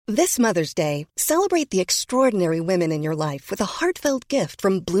This Mother's Day, celebrate the extraordinary women in your life with a heartfelt gift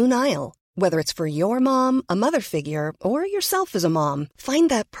from Blue Nile. Whether it's for your mom, a mother figure, or yourself as a mom, find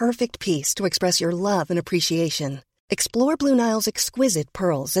that perfect piece to express your love and appreciation. Explore Blue Nile's exquisite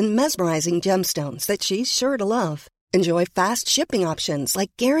pearls and mesmerizing gemstones that she's sure to love. Enjoy fast shipping options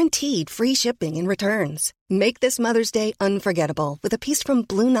like guaranteed free shipping and returns. Make this Mother's Day unforgettable with a piece from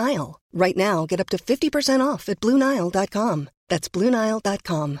Blue Nile. Right now, get up to 50% off at BlueNile.com. That's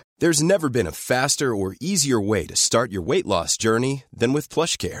BlueNile.com. There's never been a faster or easier way to start your weight loss journey than with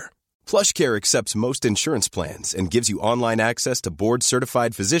PlushCare. PlushCare accepts most insurance plans and gives you online access to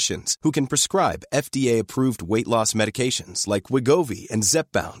board-certified physicians who can prescribe FDA-approved weight loss medications like Wegovy and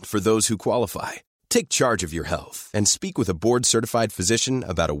Zepbound for those who qualify. Take charge of your health and speak with a board-certified physician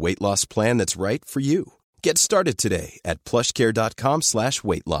about a weight loss plan that's right for you. Get started today at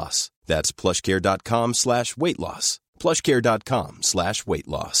plushcare.com/weight loss. That's plushcare.com/weight loss. plushcare.com/weight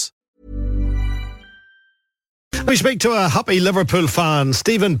loss. We speak to a happy Liverpool fan,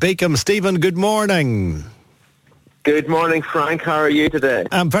 Stephen Beacom. Stephen, good morning. Good morning, Frank. How are you today?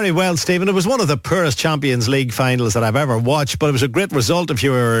 I'm very well, Stephen. It was one of the poorest Champions League finals that I've ever watched, but it was a great result if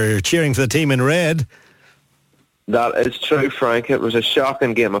you were cheering for the team in red. That is true, Frank. It was a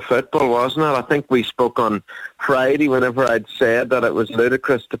shocking game of football, wasn't it? I think we spoke on Friday whenever I'd said that it was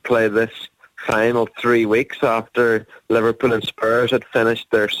ludicrous to play this final 3 weeks after Liverpool and Spurs had finished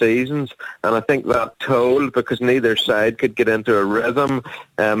their seasons, and I think that told because neither side could get into a rhythm.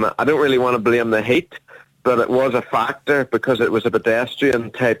 I don't really want to blame the heat, but it was a factor because it was a pedestrian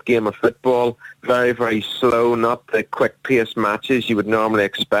type game of football, very, very slow, not the quick pace matches you would normally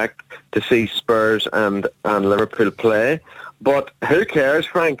expect to see Spurs and Liverpool play. But who cares,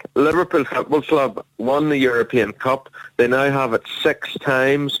 Frank? Liverpool Football Club won the European Cup. They now have it 6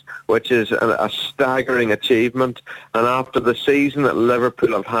 times, which is a staggering achievement. And after the season that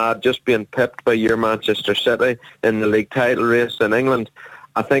Liverpool have had, just being pipped by your Manchester City in the league title race in England,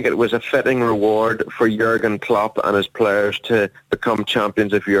 I think it was a fitting reward for Jurgen Klopp and his players to become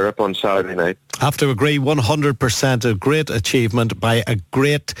champions of Europe on Saturday night. I have to agree 100%, a great achievement by a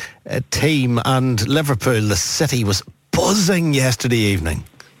great team, and Liverpool, the city, was buzzing yesterday evening.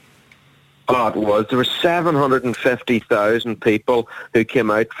 Oh, it was. There were 750,000 people who came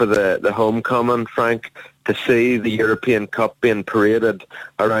out for the homecoming, Frank, to see the European Cup being paraded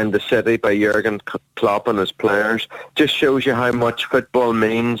around the city by Jurgen Klopp and his players. Just shows you how much football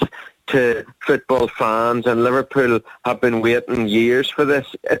means to football fans, and Liverpool have been waiting years for this.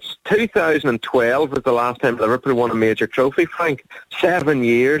 It's 2012 was the last time Liverpool won a major trophy, Frank. 7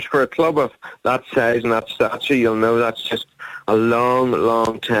 years for a club of that size and that stature. You'll know that's just a long,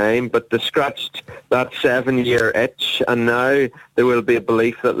 long time, but they scratched that 7-year itch, and now there will be a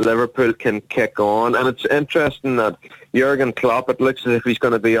belief that Liverpool can kick on. And it's interesting that Jurgen Klopp, it looks as if he's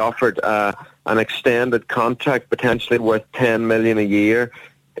going to be offered an extended contract, potentially worth $10 million a year.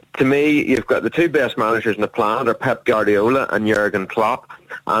 To me, you've got the two best managers in the planet are Pep Guardiola and Jurgen Klopp,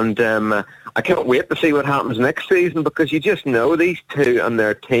 and I can't wait to see what happens next season, because you just know these two and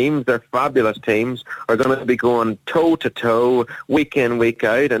their teams, their fabulous teams, are going to be going toe-to-toe, week in, week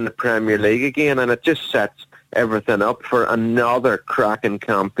out in the Premier League again, and it just sets everything up for another cracking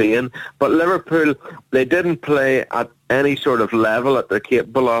campaign. But Liverpool, they didn't play at any sort of level that they're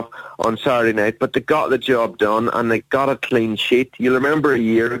capable of on Saturday night, but they got the job done and they got a clean sheet. You'll remember a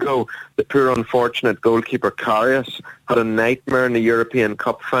year ago, the poor unfortunate goalkeeper Karius had a nightmare in the European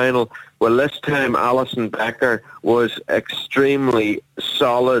Cup final. Well, this time Alisson Becker was extremely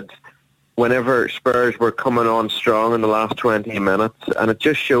solid whenever Spurs were coming on strong in the last 20 minutes, and it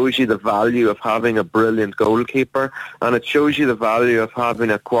just shows you the value of having a brilliant goalkeeper, and it shows you the value of having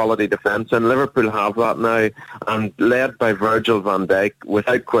a quality defence, and Liverpool have that now, and led by Virgil van Dijk,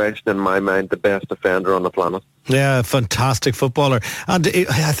 without question in my mind the best defender on the planet. Yeah, fantastic footballer. And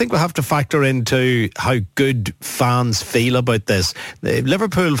I think we'll have to factor into how good fans feel about this.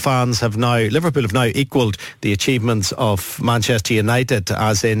 Liverpool have now equalled the achievements of Manchester United,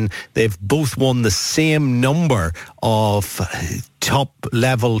 as in they've both won the same number of top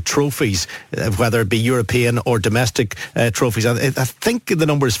level trophies, whether it be European or domestic trophies. I think the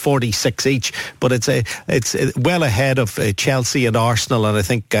number is 46 each, but it's well ahead of Chelsea and Arsenal, and I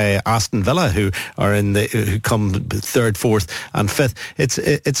think Aston Villa, who come third, fourth and fifth.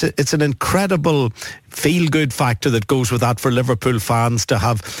 It's an incredible feel-good factor that goes with that for Liverpool fans to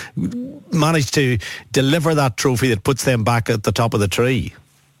have managed to deliver that trophy that puts them back at the top of the tree.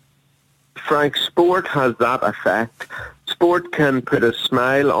 Frank, sport has that effect. Sport can put a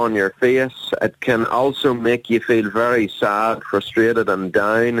smile on your face. It can also make you feel very sad, frustrated and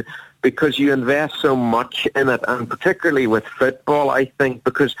down. because you invest so much in it, and particularly with football, I think,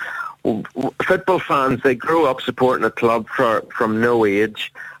 because football fans, they grow up supporting a club from no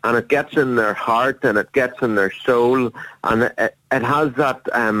age, and it gets in their heart and it gets in their soul, and it has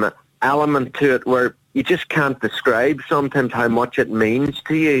that element to it where you just can't describe sometimes how much it means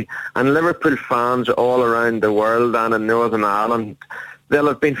to you. And Liverpool fans all around the world and in Northern Ireland, they'll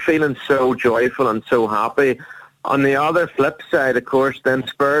have been feeling so joyful and so happy. On the other flip side, of course, then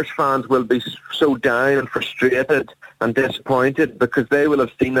Spurs fans will be so down and frustrated and disappointed because they will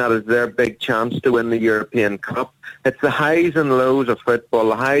have seen that as their big chance to win the European Cup. It's the highs and lows of football,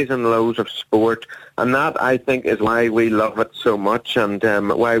 the highs and lows of sport, and that, I think, is why we love it so much and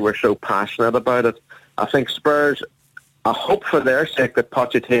why we're so passionate about it. I think Spurs, I hope for their sake that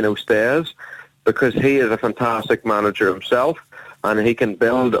Pochettino stays, because he is a fantastic manager himself and he can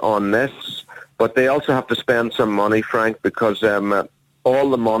build on this. But they also have to spend some money, Frank, because all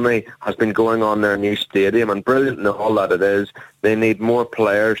the money has been going on their new stadium, and brilliant and all that it is. They need more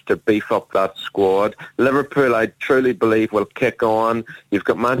players to beef up that squad. Liverpool, I truly believe, will kick on. You've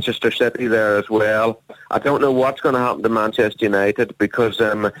got Manchester City there as well. I don't know what's going to happen to Manchester United because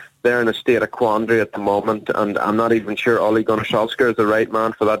they're in a state of quandary at the moment, and I'm not even sure Ole Gunnar Solskjaer is the right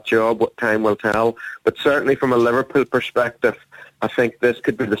man for that job. What time will tell. But certainly from a Liverpool perspective, I think this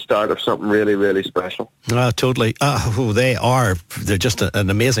could be the start of something really, really special. Totally. They're just an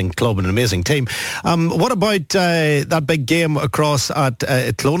amazing club and an amazing team. What about that big game across at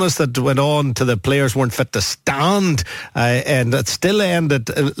Clones that went on to the players weren't fit to stand and it still ended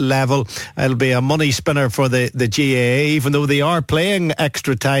level? It'll be a money spinner for the GAA, even though they are playing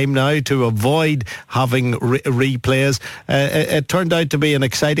extra time now to avoid having replays. It turned out to be an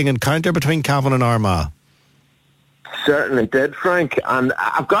exciting encounter between Cavan and Armagh. Certainly did, Frank. And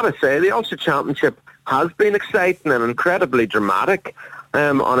I've got to say, the Ulster Championship has been exciting and incredibly dramatic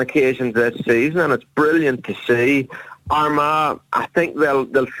on occasions this season, and it's brilliant to see. Armagh, I think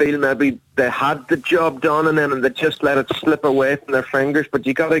they'll feel maybe they had the job done and then they just let it slip away from their fingers. But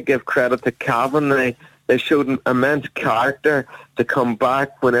you got to give credit to Cavan. They showed an immense character to come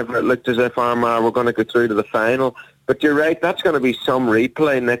back whenever it looked as if Armagh were going to go through to the final. But you're right, that's going to be some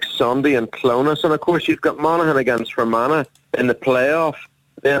replay next Sunday in Clones. And of course you've got Monaghan against Fermanagh in the playoff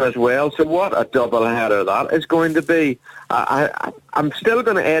then as well. So what a double header that is going to be. I'm still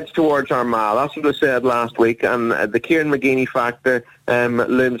going to edge towards Armagh. That's what I said last week. And the Kieran McGeeney factor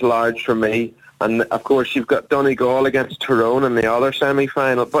looms large for me. And of course you've got Donegal against Tyrone in the other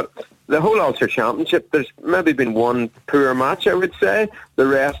semi-final. But the whole Ulster Championship, there's maybe been one poor match, I would say. The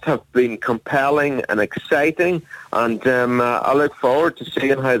rest have been compelling and exciting, and I look forward to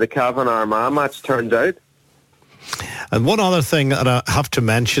seeing how the Cavan-Armagh match turns out. And one other thing that I have to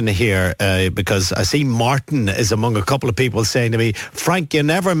mention here, because I see Martin is among a couple of people saying to me, Frank, you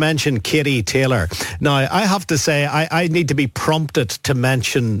never mention Katie Taylor. Now, I have to say, I need to be prompted to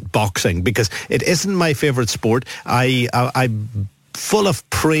mention boxing because it isn't my favourite sport. I'm full of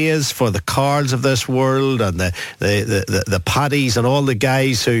praise for the Carls of this world and the Paddies and all the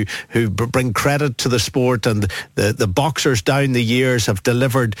guys who bring credit to the sport, and the boxers down the years have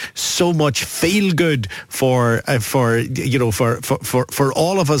delivered so much feel good for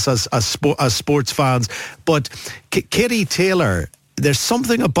all of us as sports fans. But Katie Taylor, there's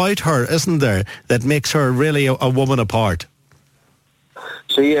something about her, isn't there, that makes her really a woman apart?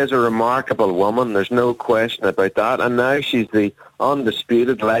 She is a remarkable woman, there's no question about that, and now she's the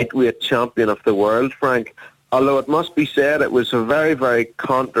undisputed lightweight champion of the world, Frank. Although it must be said it was a very, very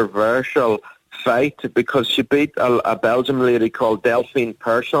controversial fight because she beat a Belgian lady called Delphine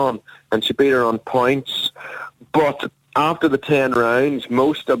Persson, and she beat her on points. But after the 10 rounds,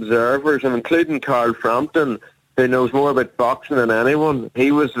 most observers, and including Carl Frampton, who knows more about boxing than anyone,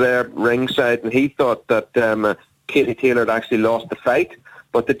 he was there ringside and he thought that Katie Taylor had actually lost the fight.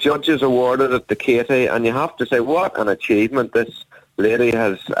 But the judges awarded it to Katie, and you have to say what an achievement this lady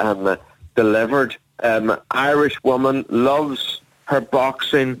has delivered. Irish woman, loves her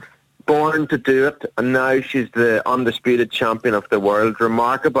boxing, born to do it, and now she's the undisputed champion of the world.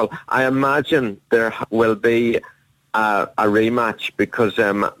 Remarkable. I imagine there will be a rematch because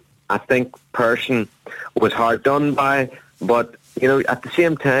I think Persson was hard done by, but you know, at the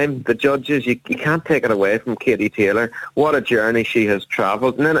same time, the judges, you can't take it away from Katie Taylor. What a journey she has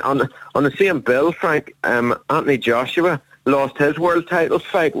travelled. And then on the same bill, Frank, Anthony Joshua lost his world title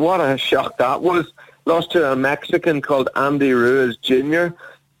fight. What a shock that was. Lost to a Mexican called Andy Ruiz Jr.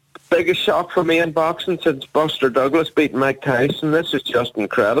 biggest shock for me in boxing since Buster Douglas beat Mike Tyson. This is just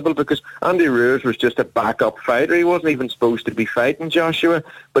incredible because Andy Ruiz was just a backup fighter. He wasn't even supposed to be fighting Joshua,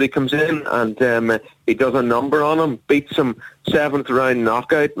 but he comes in and he does a number on him, beats him 7th round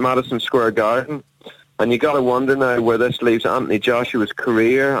knockout, Madison Square Garden. And you got to wonder now where this leaves Anthony Joshua's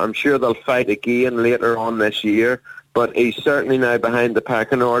career. I'm sure they'll fight again later on this year, but he's certainly now behind the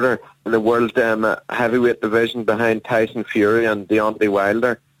pecking order in the world heavyweight division behind Tyson Fury and Deontay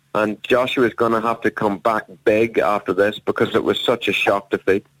Wilder. And Joshua's going to have to come back big after this because it was such a shock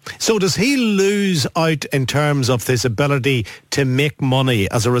defeat. So does he lose out in terms of his ability to make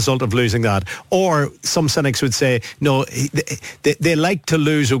money as a result of losing that? Or some cynics would say, no, they like to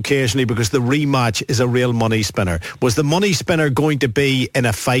lose occasionally because the rematch is a real money spinner. Was the money spinner going to be in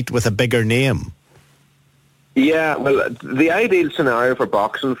a fight with a bigger name? Yeah, well, the ideal scenario for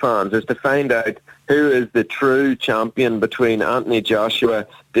boxing fans is to find out who is the true champion between Anthony Joshua,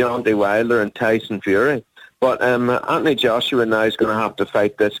 Deontay Wilder and Tyson Fury. But Anthony Joshua now is going to have to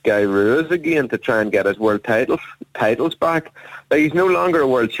fight this guy Ruiz again to try and get his world titles back. He's no longer a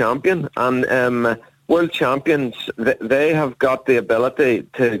world champion, and world champions, they have got the ability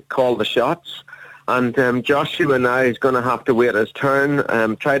to call the shots. And Joshua now is going to have to wait his turn,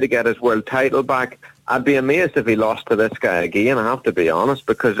 try to get his world title back. I'd be amazed if he lost to this guy again, I have to be honest,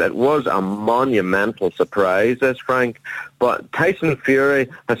 because it was a monumental surprise, this, Frank. But Tyson Fury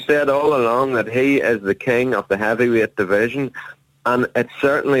has said all along that he is the king of the heavyweight division, and it's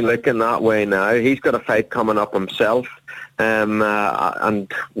certainly looking that way now. He's got a fight coming up himself, and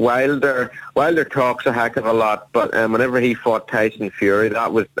Wilder talks a heck of a lot, but whenever he fought Tyson Fury,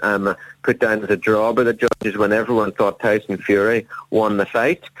 that was put down as a draw by the judges when everyone thought Tyson Fury won the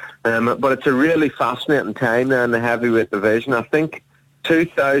fight. But it's a really fascinating time now in the heavyweight division. I think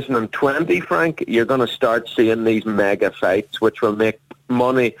 2020, Frank, you're going to start seeing these mega fights, which will make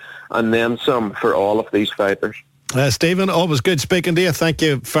money and then some for all of these fighters. Stephen, always good speaking to you. Thank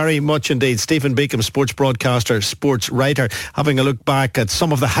you very much indeed. Stephen Beacom, sports broadcaster, sports writer, having a look back at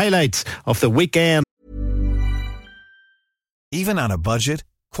some of the highlights of the weekend. Even on a budget,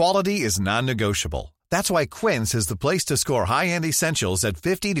 quality is non-negotiable. That's why Quince is the place to score high-end essentials at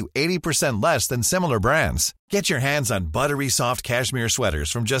 50 to 80% less than similar brands. Get your hands on buttery soft cashmere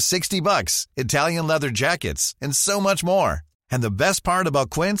sweaters from just $60, Italian leather jackets, and so much more. And the best part about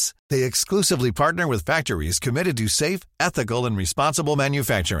Quince, they exclusively partner with factories committed to safe, ethical, and responsible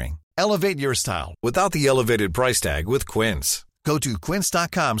manufacturing. Elevate your style without the elevated price tag with Quince. Go to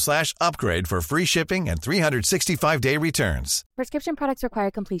quince.com/upgrade for free shipping and 365-day returns. Prescription products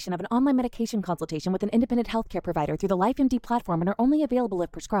require completion of an online medication consultation with an independent healthcare provider through the LifeMD platform and are only available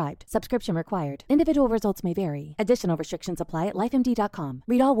if prescribed. Subscription required. Individual results may vary. Additional restrictions apply at lifemd.com.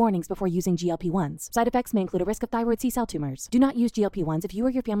 Read all warnings before using GLP-1s. Side effects may include a risk of thyroid C-cell tumors. Do not use GLP-1s if you or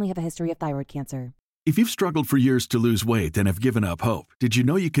your family have a history of thyroid cancer. If you've struggled for years to lose weight and have given up hope, did you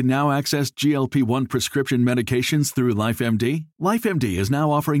know you can now access GLP-1 prescription medications through LifeMD? LifeMD is now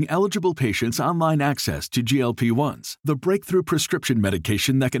offering eligible patients online access to GLP-1s, the breakthrough prescription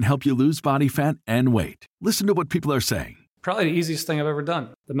medication that can help you lose body fat and weight. Listen to what people are saying. Probably the easiest thing I've ever done.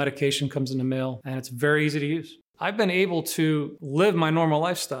 The medication comes in the mail, and it's very easy to use. I've been able to live my normal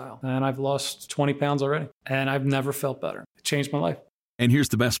lifestyle, and I've lost 20 pounds already, and I've never felt better. It changed my life. And here's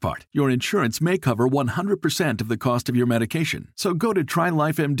the best part. Your insurance may cover 100% of the cost of your medication. So go to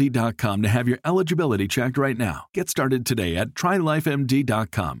TryLifeMD.com to have your eligibility checked right now. Get started today at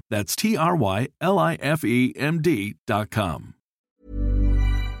TryLifeMD.com. That's TryLifeMD.com.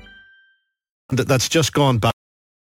 That's just gone back.